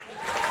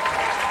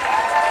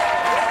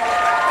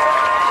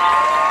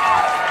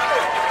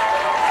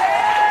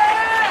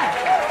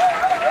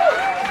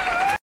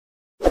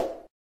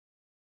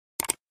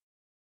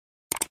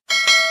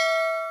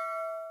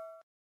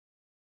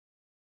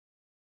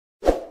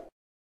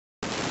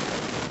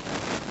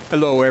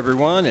Hello,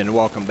 everyone, and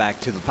welcome back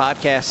to the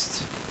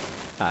podcast.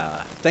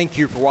 Thank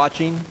you for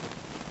watching.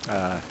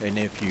 And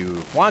if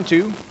you want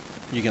to,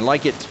 you can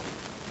like it.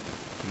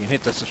 You can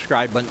hit the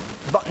subscribe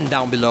button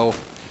down below.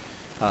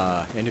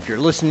 And if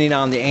you're listening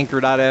on the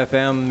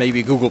Anchor.fm,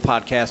 maybe Google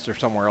Podcasts or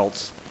somewhere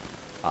else,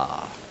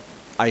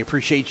 I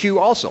appreciate you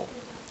also.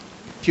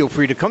 Feel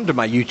free to come to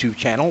my YouTube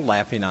channel,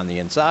 Laughing on the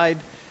Inside.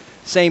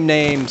 Same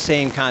name,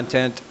 same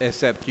content,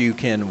 except you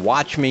can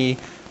watch me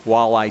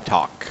while I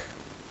talk.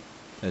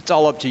 It's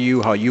all up to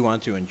you how you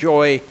want to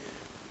enjoy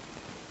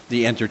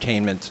the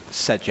entertainment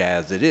such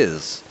as it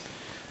is.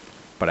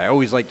 But I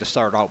always like to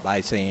start out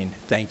by saying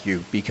thank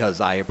you because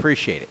I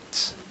appreciate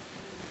it.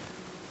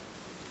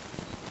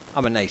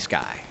 I'm a nice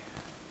guy.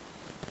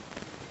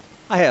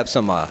 I have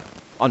some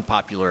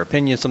unpopular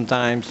opinions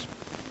sometimes.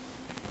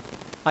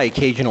 I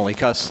occasionally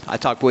cuss. I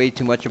talk way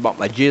too much about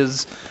my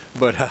jizz,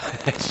 but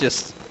it's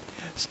just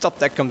stuff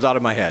that comes out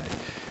of my head.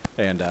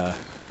 And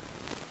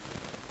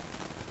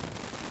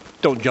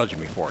don't judge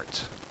me for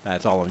it.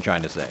 That's all I'm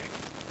trying to say.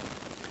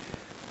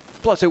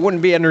 Plus, it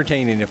wouldn't be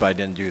entertaining if I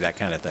didn't do that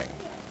kind of thing.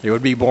 It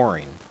would be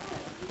boring.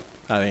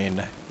 I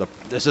mean,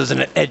 this isn't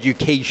an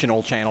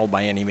educational channel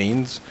by any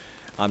means.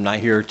 I'm not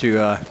here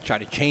to try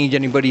to change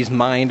anybody's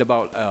mind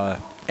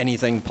about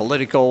anything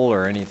political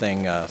or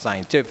anything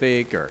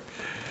scientific or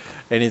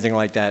anything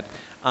like that.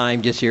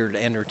 I'm just here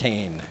to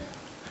entertain.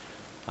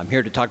 I'm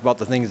here to talk about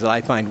the things that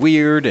I find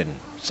weird and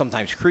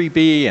sometimes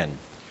creepy and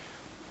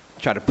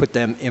try to put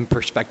them in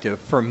perspective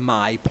from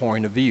my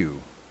point of view.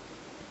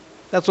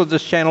 That's what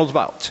this channel is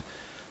about.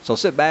 So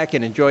sit back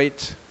and enjoy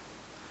it.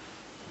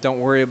 Don't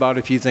worry about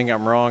if you think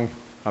I'm wrong.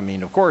 I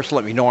mean, of course,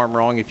 let me know I'm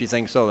wrong if you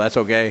think so. That's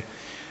okay.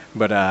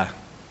 But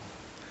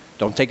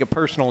don't take it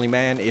personally,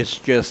 man. It's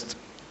just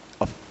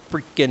a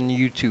freaking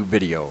YouTube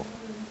video.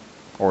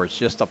 Or it's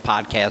just a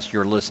podcast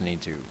you're listening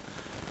to.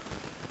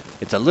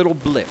 It's a little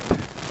blip,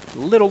 a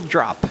little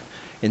drop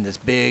in this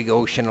big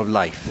ocean of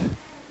life.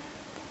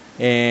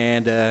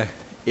 And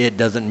it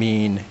doesn't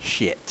mean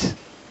shit.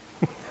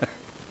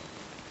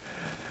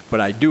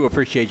 But I do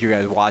appreciate you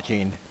guys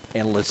watching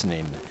and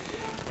listening.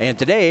 And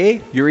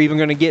today, you're even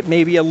going to get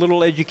maybe a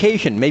little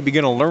education. Maybe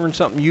going to learn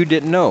something you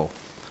didn't know.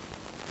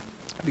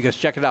 Because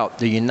check it out.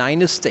 The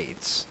United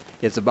States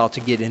is about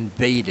to get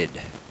invaded.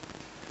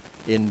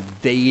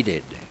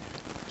 Invaded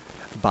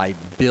by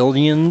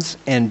billions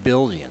and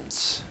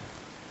billions.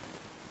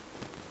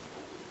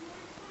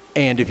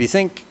 And if you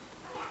think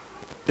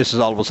this is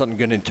all of a sudden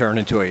going to turn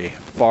into a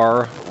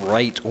far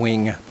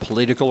right-wing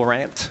political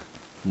rant,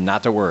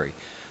 not to worry.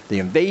 The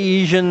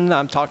invasion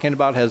I'm talking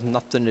about has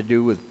nothing to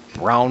do with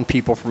brown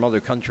people from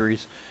other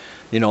countries.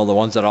 You know, the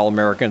ones that all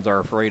Americans are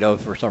afraid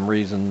of for some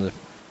reason.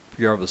 If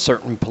you're of a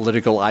certain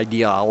political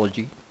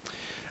ideology.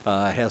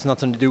 It has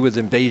nothing to do with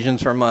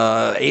invasions from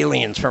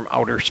aliens from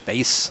outer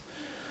space.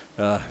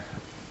 Or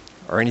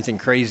anything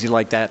crazy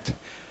like that.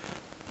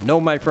 No,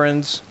 my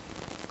friends.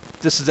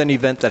 This is an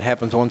event that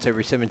happens once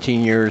every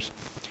 17 years.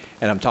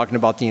 And I'm talking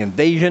about the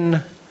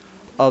invasion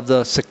of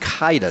the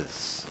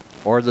cicadas,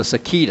 or the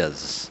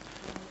cicadas.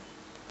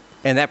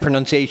 And that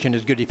pronunciation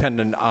is good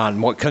depending on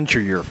what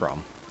country you're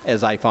from,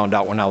 as I found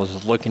out when I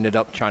was looking it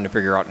up, trying to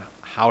figure out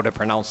how to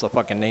pronounce the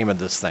fucking name of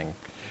this thing.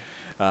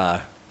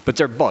 But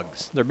they're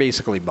bugs. They're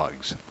basically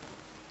bugs.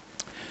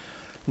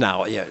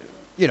 Now, yeah,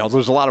 you know,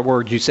 there's a lot of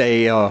words you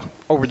say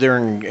over there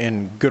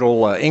in good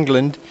old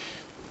England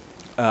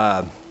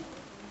that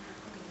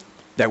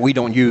we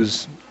don't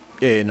use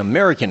in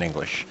American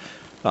English.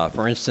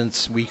 For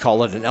instance, we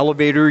call it an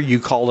elevator, you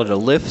call it a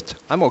lift.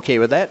 I'm okay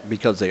with that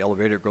because the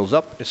elevator goes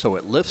up, so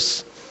it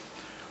lifts.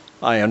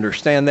 I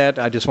understand that.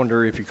 I just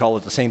wonder if you call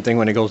it the same thing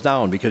when it goes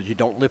down, because you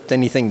don't lift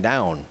anything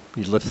down,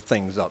 you lift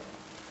things up.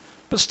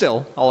 But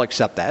still, I'll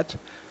accept that.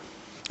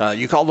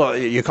 You call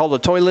the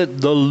toilet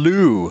the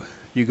loo.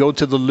 You go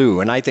to the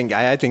loo, and I think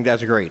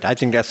that's great. I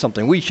think that's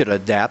something we should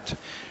adapt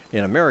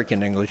in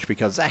American English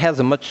because that has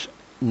a much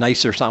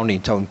nicer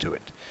sounding tone to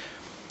it.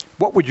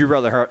 What would you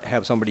rather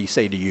have somebody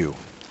say to you?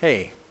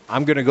 Hey,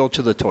 I'm going to go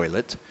to the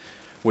toilet,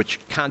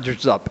 which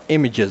conjures up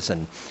images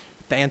and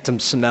phantom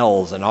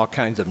smells and all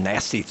kinds of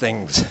nasty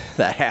things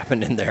that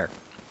happen in there.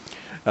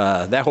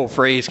 That whole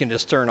phrase can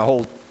just turn a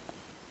whole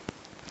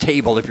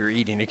table if you're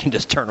eating. It can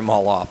just turn them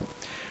all off.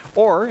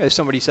 Or if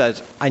somebody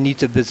says, I need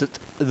to visit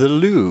the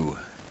loo.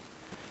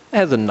 It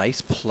has a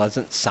nice,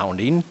 pleasant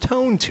sounding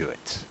tone to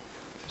it.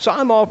 So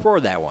I'm all for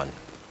that one.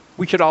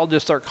 We should all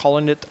just start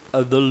calling it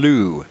the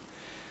loo.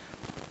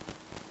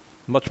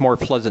 Much more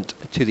pleasant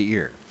to the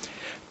ear.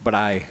 But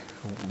I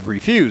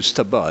refuse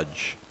to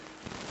budge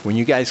when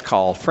you guys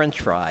call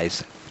French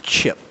fries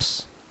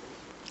chips.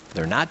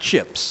 They're not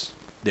chips.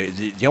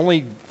 The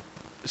only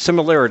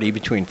similarity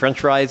between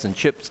French fries and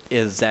chips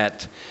is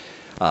that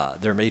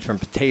they're made from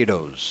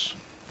potatoes.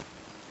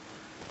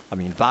 I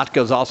mean,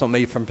 vodka is also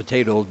made from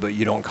potatoes, but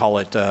you don't call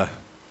it,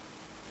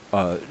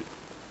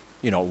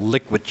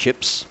 liquid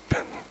chips,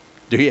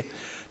 do you?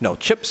 No,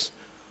 chips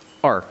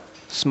are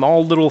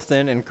small, little,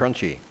 thin, and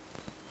crunchy.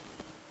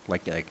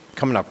 Like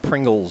come in a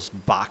Pringles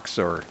box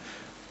or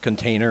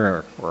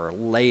container or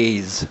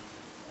Lay's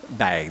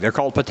bag. They're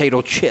called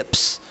potato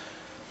chips.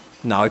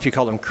 Now, if you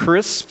call them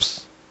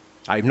crisps,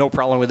 I have no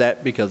problem with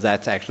that because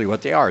that's actually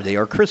what they are. They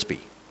are crispy.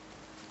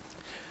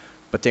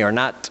 But they are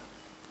not.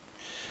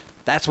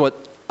 That's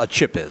what a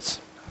chip is.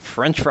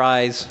 French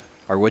fries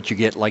are what you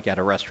get like at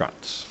a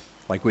restaurant,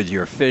 like with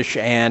your fish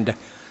and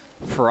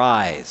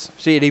fries.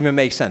 See, it even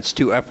makes sense.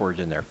 2 F words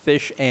in there.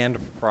 Fish and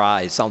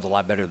fries sounds a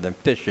lot better than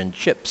fish and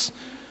chips.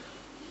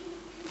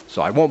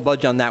 So I won't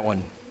budge on that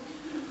one,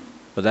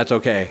 but that's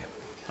okay.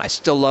 I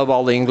still love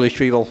all the English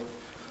people.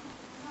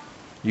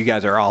 You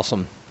guys are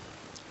awesome.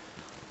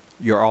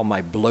 You're all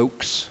my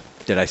blokes.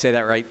 Did I say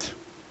that right?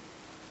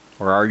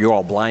 Or are you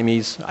all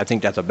blimies? I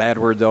think that's a bad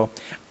word, though.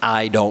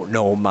 I don't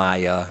know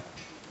my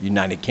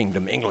United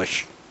Kingdom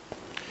English.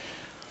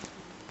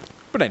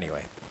 But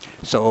anyway,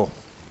 so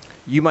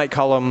you might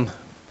call them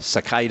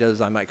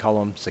cicadas. I might call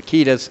them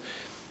cicadas.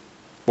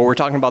 But we're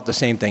talking about the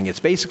same thing.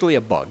 It's basically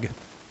a bug.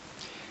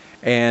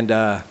 And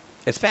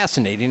it's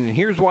fascinating. And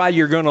here's why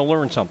you're going to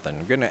learn something.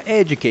 I'm going to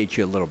educate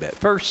you a little bit.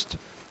 First,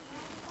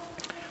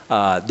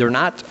 they're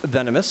not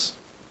venomous.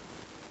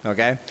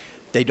 Okay?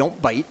 They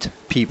don't bite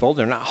people.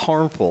 They're not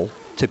harmful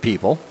to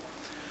people.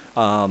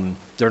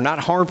 They're not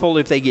harmful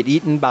if they get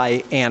eaten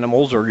by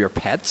animals or your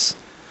pets,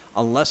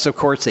 unless, of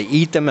course, they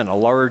eat them in a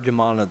large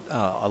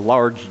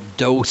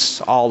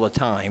dose all the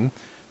time,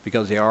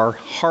 because they are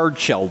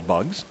hard-shelled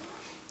bugs,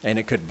 and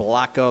it could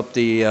block up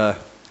the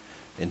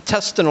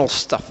intestinal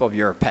stuff of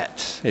your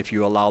pet if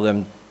you allow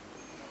them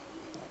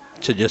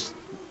to just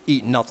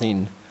eat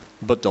nothing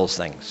but those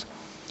things.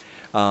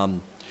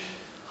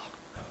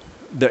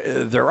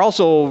 They're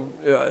also,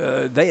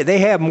 they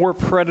have more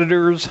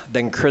predators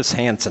than Chris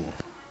Hansen.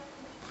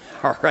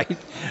 All right?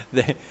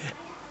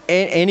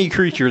 Any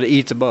creature that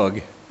eats a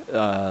bug,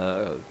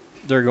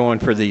 they're going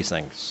for these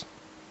things.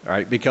 All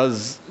right?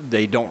 Because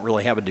they don't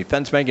really have a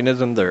defense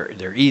mechanism.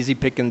 They're easy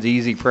pickings,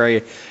 easy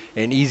prey,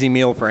 an easy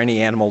meal for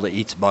any animal that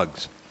eats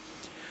bugs.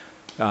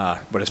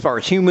 But as far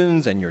as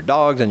humans and your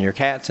dogs and your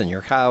cats and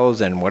your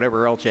cows and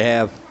whatever else you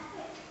have,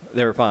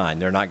 they're fine.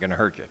 They're not going to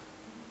hurt you.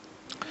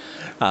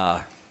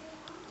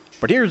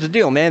 But here's the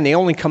deal, man. They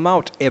only come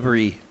out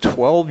every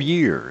 12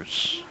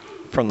 years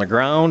from the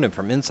ground and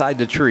from inside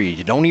the trees.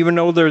 You don't even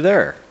know they're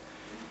there.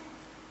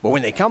 But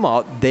when they come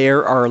out,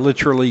 there are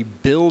literally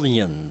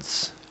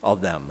billions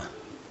of them.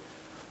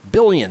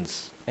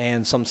 Billions.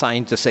 And some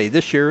scientists say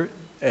this year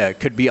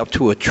could be up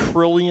to 1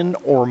 trillion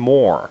or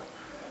more.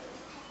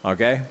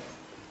 Okay?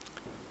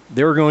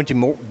 There are going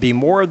to be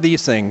more of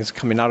these things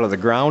coming out of the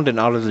ground and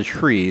out of the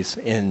trees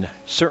in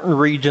certain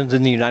regions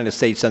in the United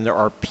States than there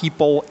are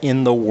people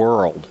in the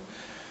world.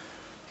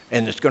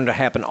 And it's going to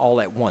happen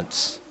all at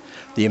once.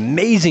 The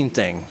amazing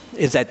thing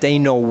is that they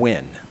know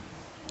when.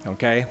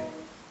 Okay?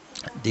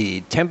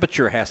 The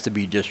temperature has to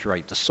be just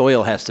right. The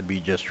soil has to be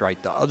just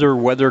right. The other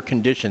weather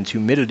conditions,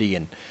 humidity,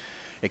 and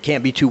it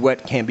can't be too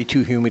wet, can't be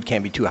too humid,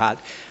 can't be too hot.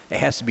 It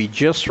has to be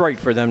just right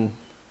for them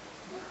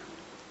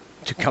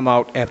to come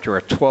out after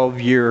a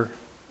 12-year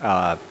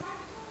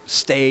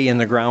stay in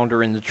the ground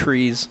or in the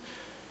trees.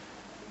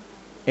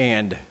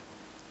 And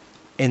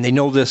they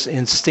know this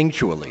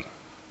instinctually.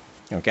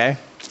 Okay?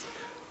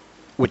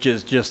 Which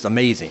is just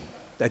amazing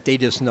that they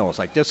just know. It's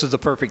like, this is the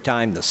perfect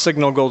time. The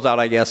signal goes out,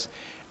 I guess,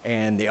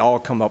 and they all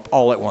come up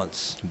all at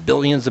once.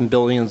 Billions and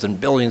billions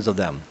and billions of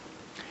them.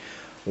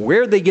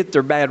 Where they get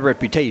their bad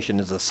reputation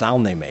is the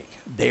sound they make.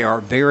 They are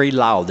very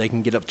loud. They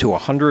can get up to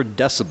 100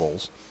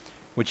 decibels,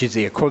 which is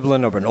the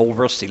equivalent of an old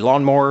rusty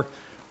lawnmower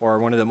or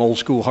one of them old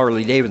school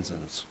Harley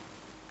Davidsons.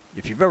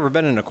 If you've ever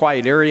been in a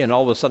quiet area and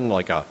all of a sudden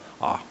like a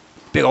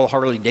big old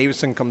Harley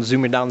Davidson comes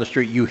zooming down the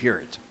street, you hear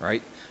it,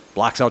 right?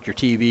 Blocks out your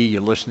TV,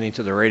 you're listening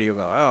to the radio,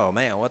 go, oh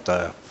man, what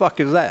the fuck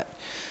is that?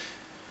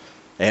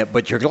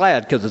 But you're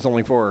glad because it's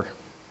only for,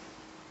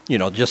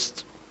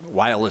 just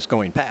while it's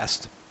going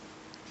past.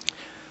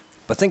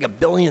 But think of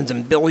billions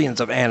and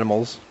billions of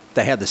animals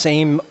that have the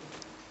same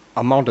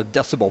amount of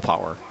decibel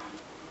power,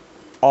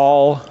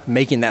 all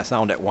making that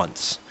sound at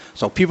once.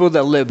 So people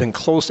that live in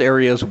close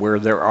areas where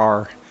there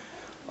are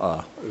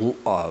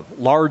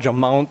large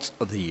amounts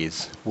of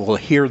these will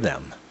hear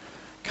them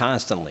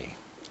constantly,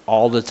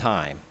 all the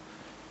time,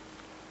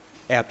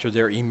 after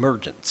their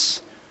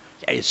emergence.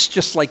 It's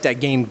just like that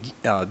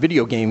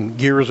video game,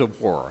 Gears of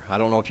War. I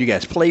don't know if you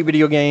guys play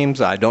video games.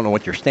 I don't know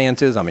what your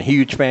stance is. I'm a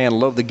huge fan.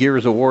 Love the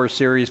Gears of War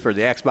series for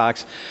the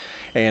Xbox.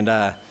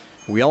 And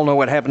we all know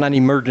what happened on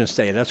Emergence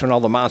Day. That's when all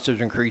the monsters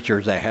and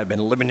creatures that had been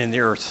living in the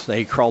earth,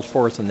 they crawled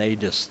forth and they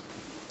just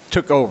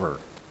took over,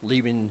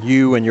 leaving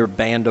you and your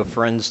band of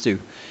friends to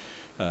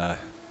go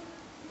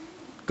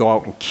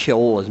out and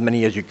kill as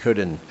many as you could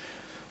and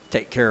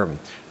take care of them.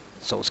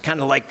 So it's kind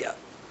of like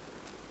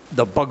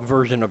the bug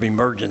version of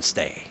Emergence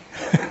Day.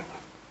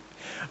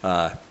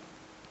 But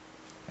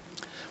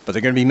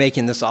they're going to be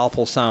making this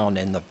awful sound.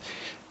 And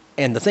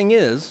the thing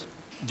is,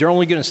 they're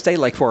only going to stay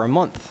like for a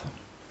month.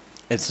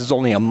 This is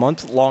only a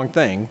month-long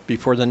thing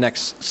before the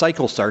next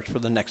cycle starts for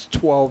the next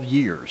 12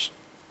 years.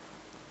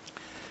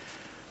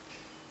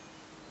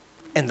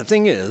 And the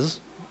thing is,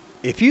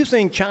 if you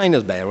think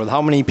China's bad with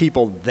how many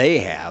people they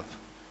have,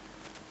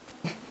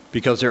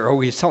 because they're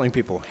always telling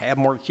people, have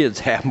more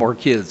kids,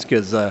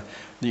 because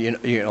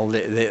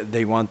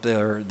they want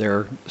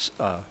their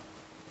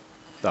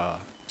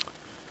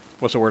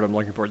what's the word I'm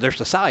looking for? Their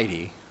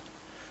society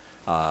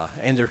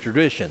and their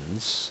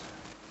traditions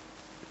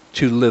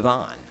to live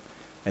on.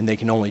 And they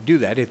can only do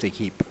that if they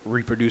keep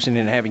reproducing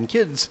and having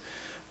kids,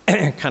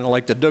 kind of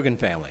like the Duggan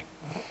family,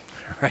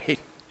 right?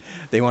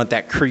 They want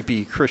that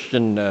creepy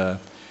Christian,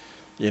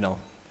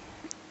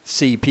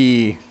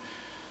 CP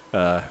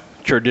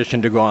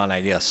tradition to go on,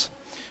 I guess.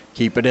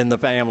 Keep it in the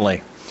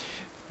family.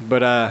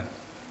 But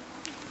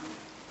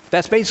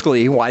that's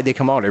basically why they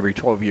come out every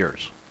 12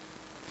 years.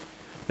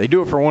 They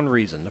do it for one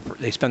reason.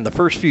 They spend the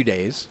first few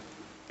days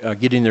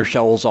getting their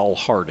shells all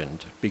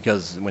hardened,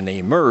 because when they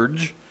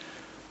emerge,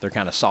 they're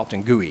kind of soft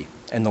and gooey.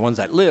 And the ones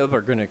that live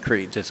are going to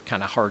create this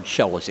kind of hard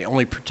shell. It's the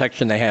only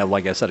protection they have,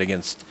 like I said,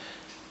 against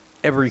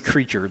every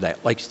creature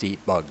that likes to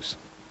eat bugs.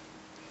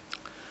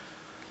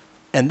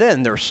 And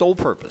then their sole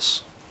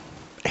purpose,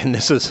 and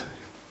this is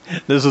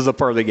the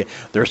part they get,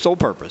 their sole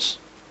purpose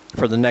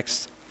for the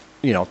next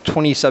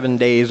 27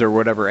 days or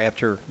whatever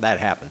after that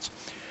happens,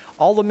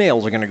 all the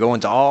males are going to go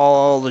into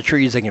all the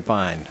trees they can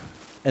find,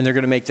 and they're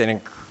going to make that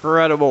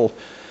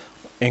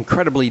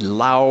incredibly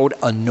loud,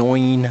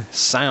 annoying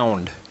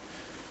sound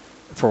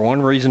for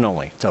one reason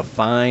only: to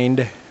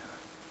find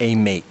a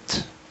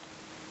mate.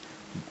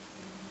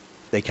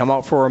 They come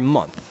out for a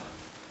month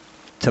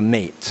to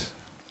mate,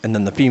 and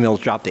then the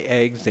females drop the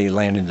eggs. They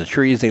land in the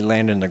trees, they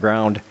land in the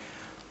ground.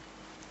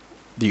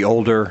 The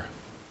older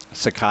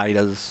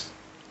cicadas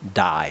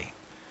die,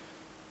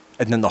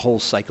 and then the whole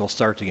cycle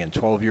starts again.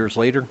 12 years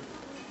later,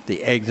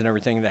 the eggs and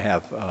everything that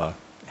have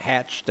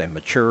hatched and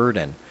matured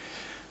and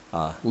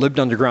lived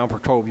underground for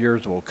 12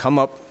 years will come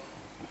up,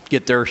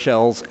 get their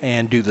shells,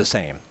 and do the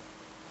same.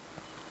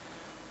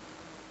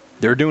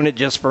 They're doing it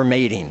just for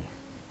mating.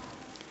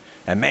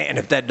 And man,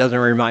 if that doesn't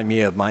remind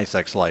me of my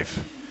sex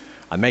life.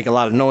 I make a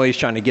lot of noise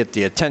trying to get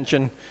the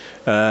attention.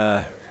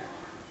 Happens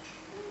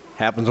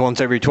once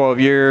every 12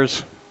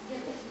 years.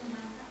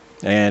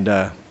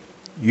 And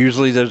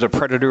usually there's a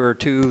predator or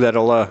two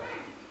that'll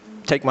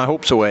take my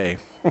hopes away.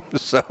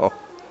 So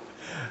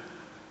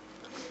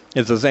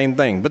it's the same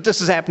thing. But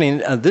this is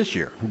happening this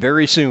year,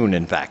 very soon,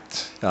 in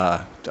fact.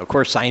 Of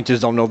course, scientists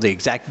don't know the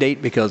exact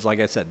date because,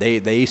 like I said,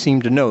 they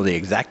seem to know the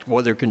exact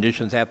weather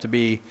conditions have to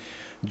be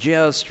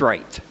just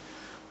right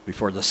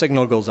before the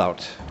signal goes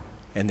out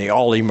and they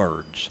all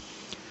emerge.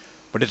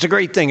 But it's a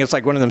great thing. It's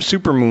like one of them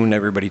supermoon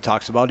everybody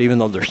talks about, even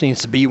though there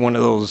seems to be one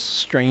of those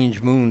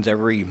strange moons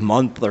every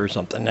month or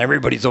something.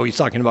 Everybody's always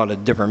talking about a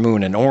different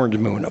moon: an orange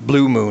moon, a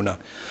blue moon, a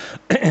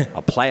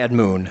plaid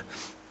moon,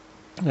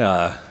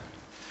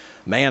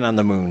 man on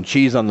the moon,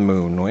 cheese on the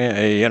moon,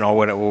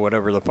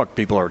 whatever the fuck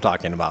people are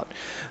talking about.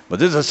 But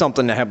this is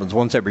something that happens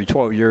once every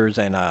 12 years,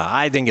 and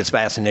I think it's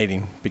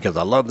fascinating because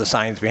I love the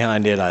science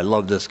behind it. I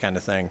love this kind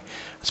of thing,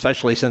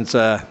 especially since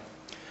they're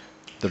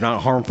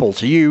not harmful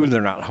to you, they're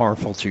not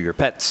harmful to your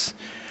pets.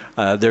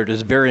 They're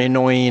just very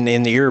annoying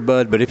in the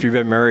earbud, but if you've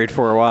been married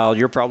for a while,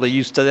 you're probably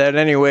used to that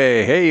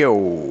anyway.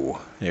 Hey-o,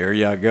 there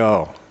you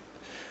go.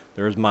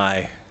 There's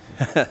my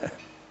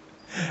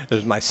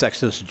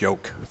sexist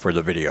joke for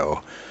the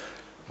video.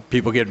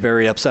 People get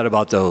very upset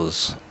about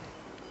those.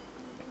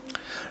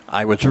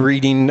 I was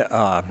reading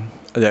on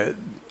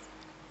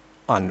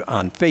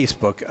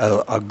Facebook,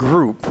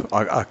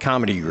 a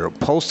comedy group,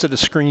 posted a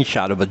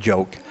screenshot of a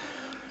joke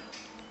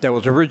that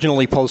was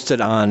originally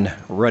posted on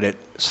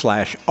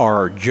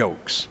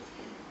Reddit/r/jokes.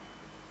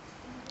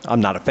 I'm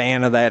not a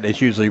fan of that.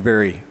 It's usually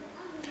very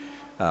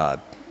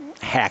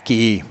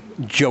hacky,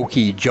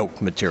 jokey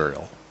joke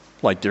material.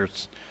 Like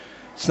it's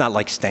not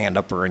like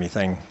stand-up or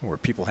anything where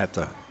people have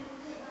to,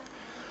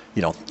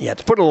 you have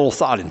to put a little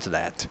thought into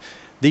that.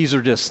 These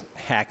are just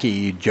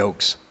hacky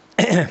jokes.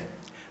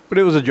 But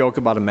it was a joke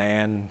about a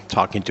man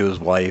talking to his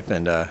wife,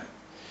 and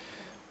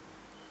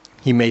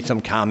he made some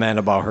comment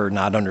about her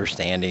not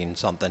understanding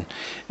something.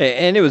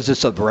 And it was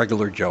just a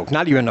regular joke,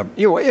 not even and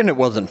it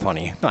wasn't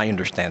funny. I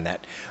understand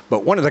that.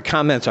 But one of the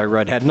comments I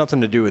read had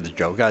nothing to do with the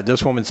joke.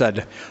 This woman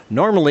said,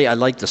 "Normally I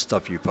like the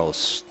stuff you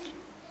post,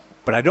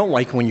 but I don't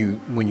like when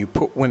you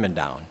put women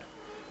down.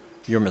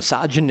 You're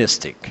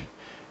misogynistic."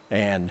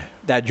 And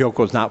that joke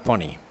was not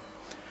funny.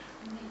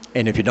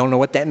 And if you don't know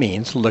what that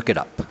means, look it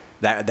up.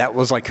 That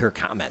was like her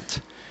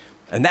comment.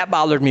 And that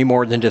bothered me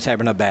more than just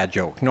having a bad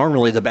joke.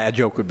 Normally the bad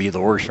joke would be the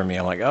worst for me.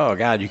 I'm like, oh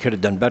God, you could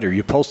have done better.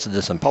 You posted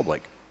this in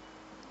public.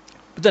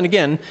 But then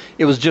again,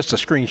 it was just a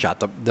screenshot.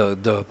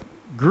 The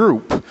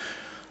group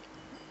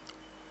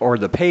or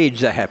the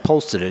page that had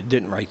posted it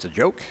didn't write the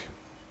joke.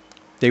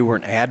 They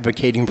weren't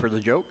advocating for the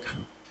joke.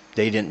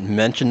 They didn't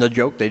mention the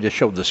joke. They just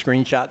showed the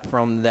screenshot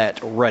from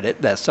that Reddit,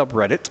 that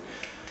subreddit.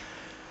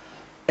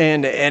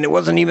 And it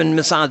wasn't even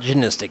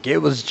misogynistic. It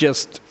was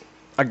just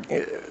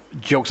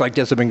jokes like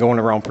this have been going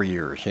around for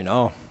years,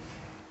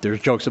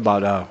 There's jokes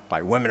about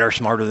why women are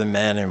smarter than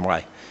men and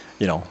why,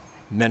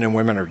 men and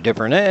women are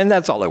different, and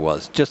that's all it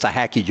was. Just a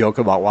hacky joke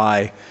about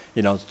why,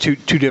 two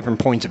different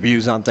points of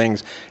views on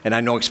things. And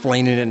I know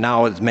explaining it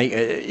now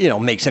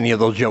makes any of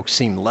those jokes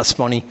seem less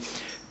funny,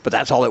 but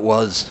that's all it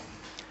was.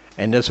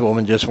 And this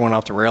woman just went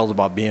off the rails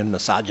about being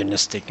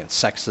misogynistic and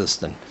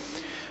sexist, and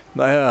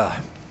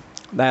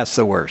that's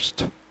the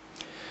worst.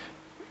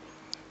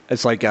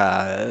 It's like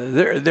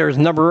there's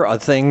never a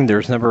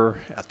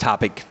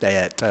topic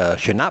that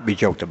should not be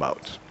joked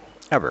about,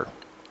 ever.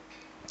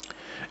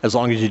 As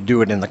long as you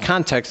do it in the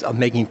context of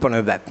making fun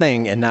of that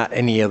thing and not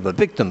any of the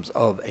victims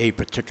of a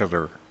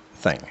particular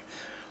thing.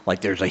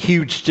 Like there's a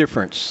huge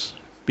difference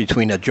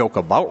between a joke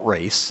about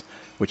race,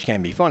 which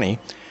can be funny,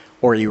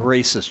 or a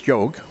racist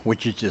joke,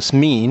 which is just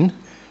meant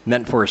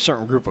for a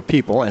certain group of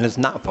people, and is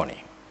not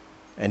funny.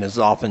 And is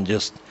often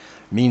just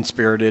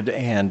mean-spirited,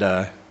 and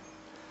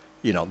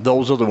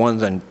those are the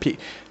ones. And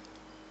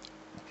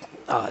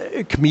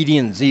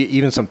comedians,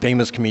 even some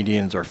famous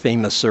comedians or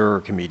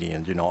famouser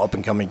comedians,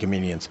 up-and-coming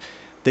comedians,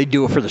 they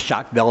do it for the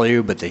shock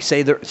value, but they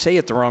say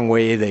it the wrong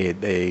way.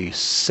 They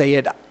say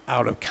it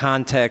out of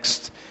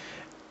context,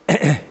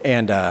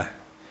 and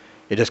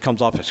it just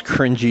comes off as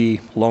cringy,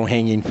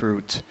 low-hanging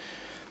fruit,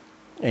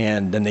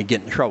 and then they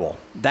get in trouble.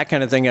 That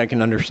kind of thing I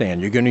can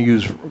understand. You're going to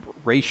use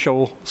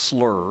racial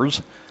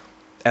slurs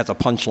as a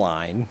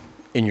punchline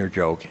in your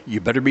joke.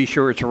 You better be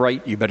sure it's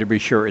right. You better be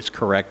sure it's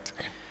correct.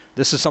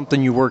 This is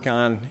something you work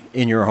on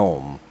in your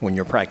home when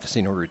you're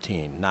practicing a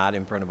routine, not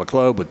in front of a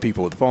club with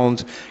people with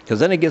phones, because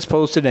then it gets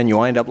posted and you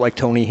wind up like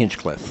Tony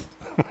Hinchcliffe.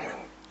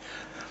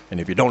 And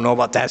if you don't know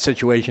about that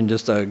situation,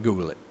 just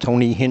Google it.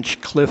 Tony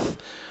Hinchcliffe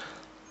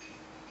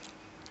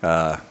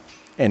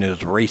and his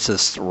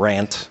racist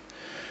rant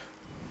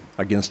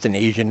against an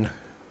Asian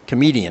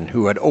comedian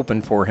who had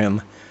opened for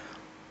him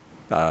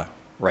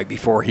right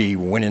before he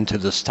went into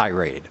this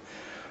tirade.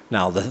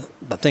 Now,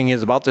 the thing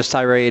is about this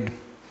tirade,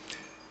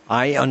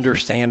 I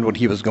understand what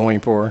he was going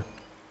for.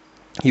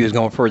 He was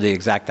going for the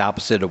exact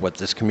opposite of what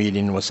this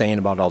comedian was saying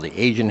about all the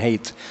Asian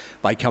hate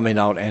by coming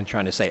out and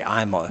trying to say,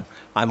 I'm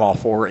all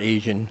for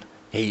Asian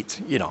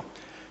hate. It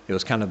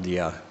was kind of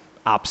the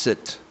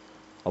opposite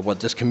of what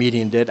this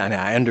comedian did, and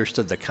I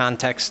understood the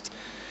context,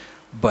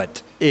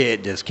 but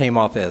it just came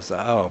off as,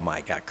 oh my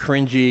God,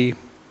 cringy,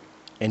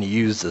 and he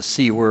used the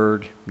C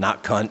word,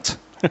 not cunt,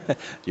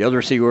 the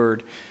other C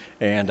word,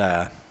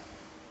 and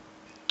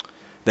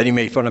then he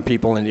made fun of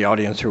people in the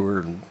audience who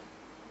were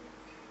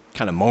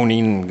kind of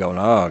moaning and going,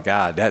 oh,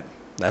 God,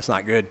 that's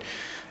not good.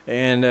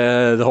 And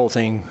the whole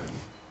thing,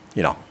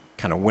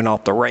 kind of went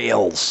off the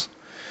rails.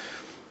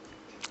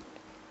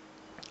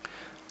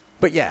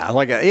 But yeah,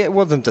 it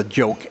wasn't a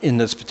joke in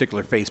this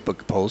particular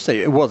Facebook post.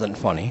 It wasn't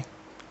funny,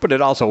 but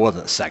it also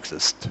wasn't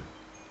sexist.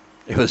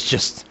 It was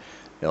just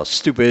a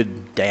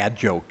stupid dad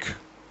joke.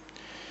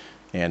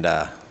 And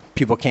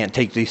people can't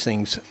take these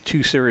things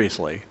too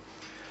seriously,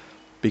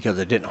 because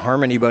it didn't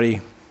harm anybody.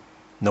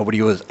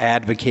 Nobody was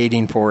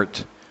advocating for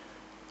it.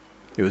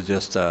 It was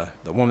just the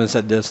woman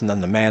said this, and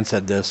then the man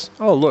said this.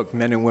 Oh, look,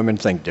 men and women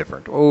think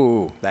different.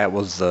 Oh, that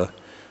was the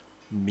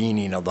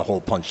meaning of the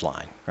whole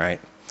punchline, right?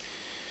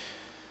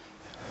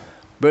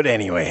 But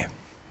anyway,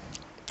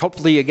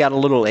 hopefully you got a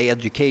little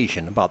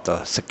education about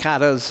the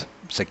cicadas,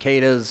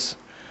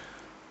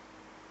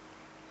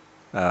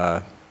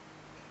 Phil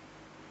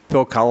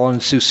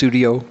Collins,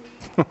 Sussudio,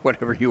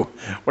 whatever you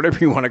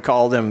want to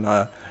call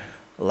them.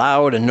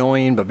 Loud,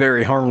 annoying, but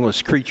very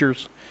harmless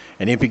creatures.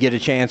 And if you get a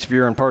chance, if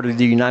you're in part of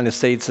the United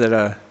States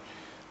that,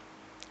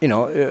 in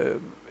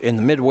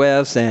the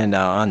Midwest and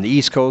on the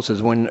East Coast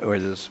is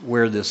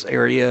where this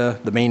area,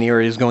 the main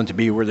area, is going to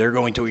be where they're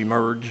going to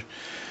emerge.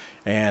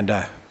 And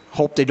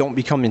hope they don't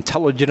become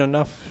intelligent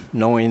enough,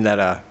 knowing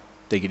that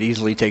they could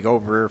easily take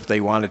over if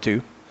they wanted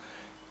to.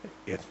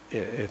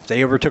 If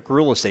they ever took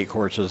real estate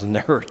courses, and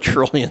there are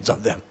trillions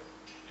of them,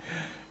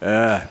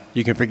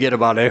 you can forget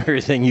about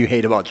everything you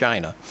hate about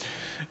China.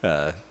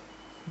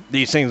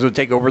 These things would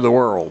take over the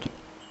world.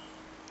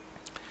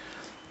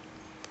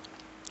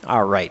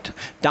 All right.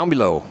 Down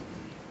below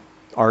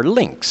are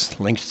links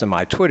to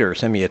my Twitter.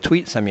 Send me a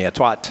tweet, send me a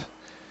twat.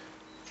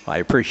 I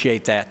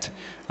appreciate that.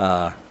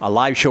 A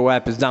live show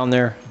app is down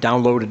there.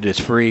 Download it. It's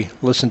free.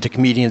 Listen to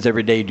comedians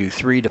every day. Do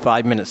 3 to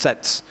 5 minute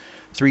sets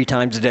 3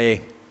 times a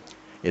day.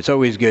 It's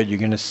always good. You're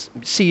going to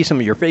see some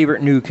of your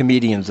favorite new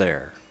comedians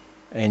there.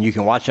 And you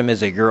can watch them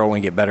as they grow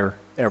and get better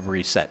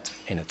every set.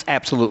 And it's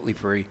absolutely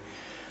free.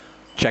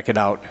 Check it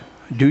out.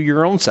 Do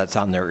your own sets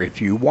on there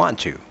if you want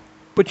to.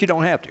 But you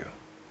don't have to.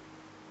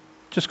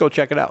 Just go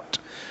check it out.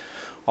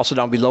 Also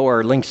down below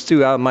are links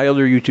to my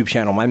other YouTube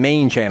channel, my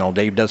main channel,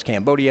 Dave Does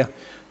Cambodia.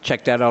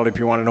 Check that out if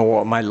you want to know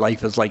what my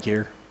life is like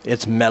here.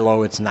 It's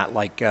mellow. It's not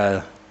like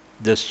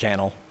this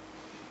channel.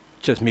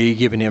 Just me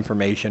giving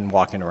information,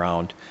 walking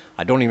around.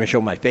 I don't even show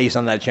my face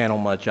on that channel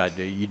much.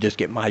 You just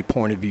get my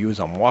point of view as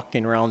I'm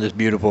walking around this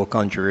beautiful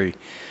country,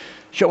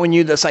 showing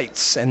you the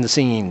sights and the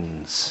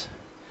scenes.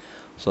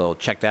 So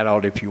check that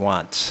out if you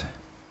want.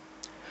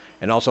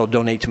 And also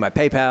donate to my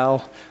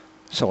PayPal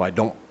so I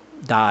don't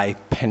die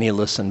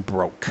penniless and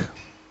broke.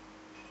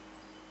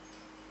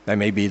 That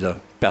may be the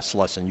best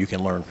lesson you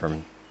can learn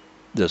from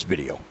this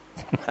video.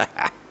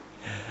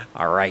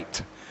 All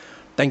right.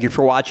 Thank you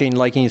for watching,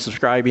 liking,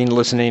 subscribing,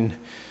 listening.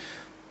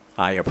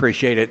 I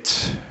appreciate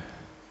it.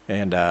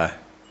 And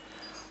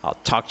I'll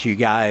talk to you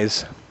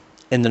guys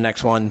in the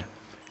next one.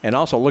 And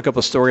also look up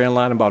a story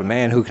online about a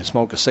man who can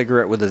smoke a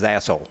cigarette with his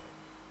asshole.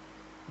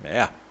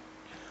 Yeah.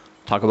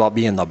 Talk about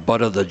being the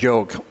butt of the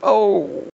joke. Oh.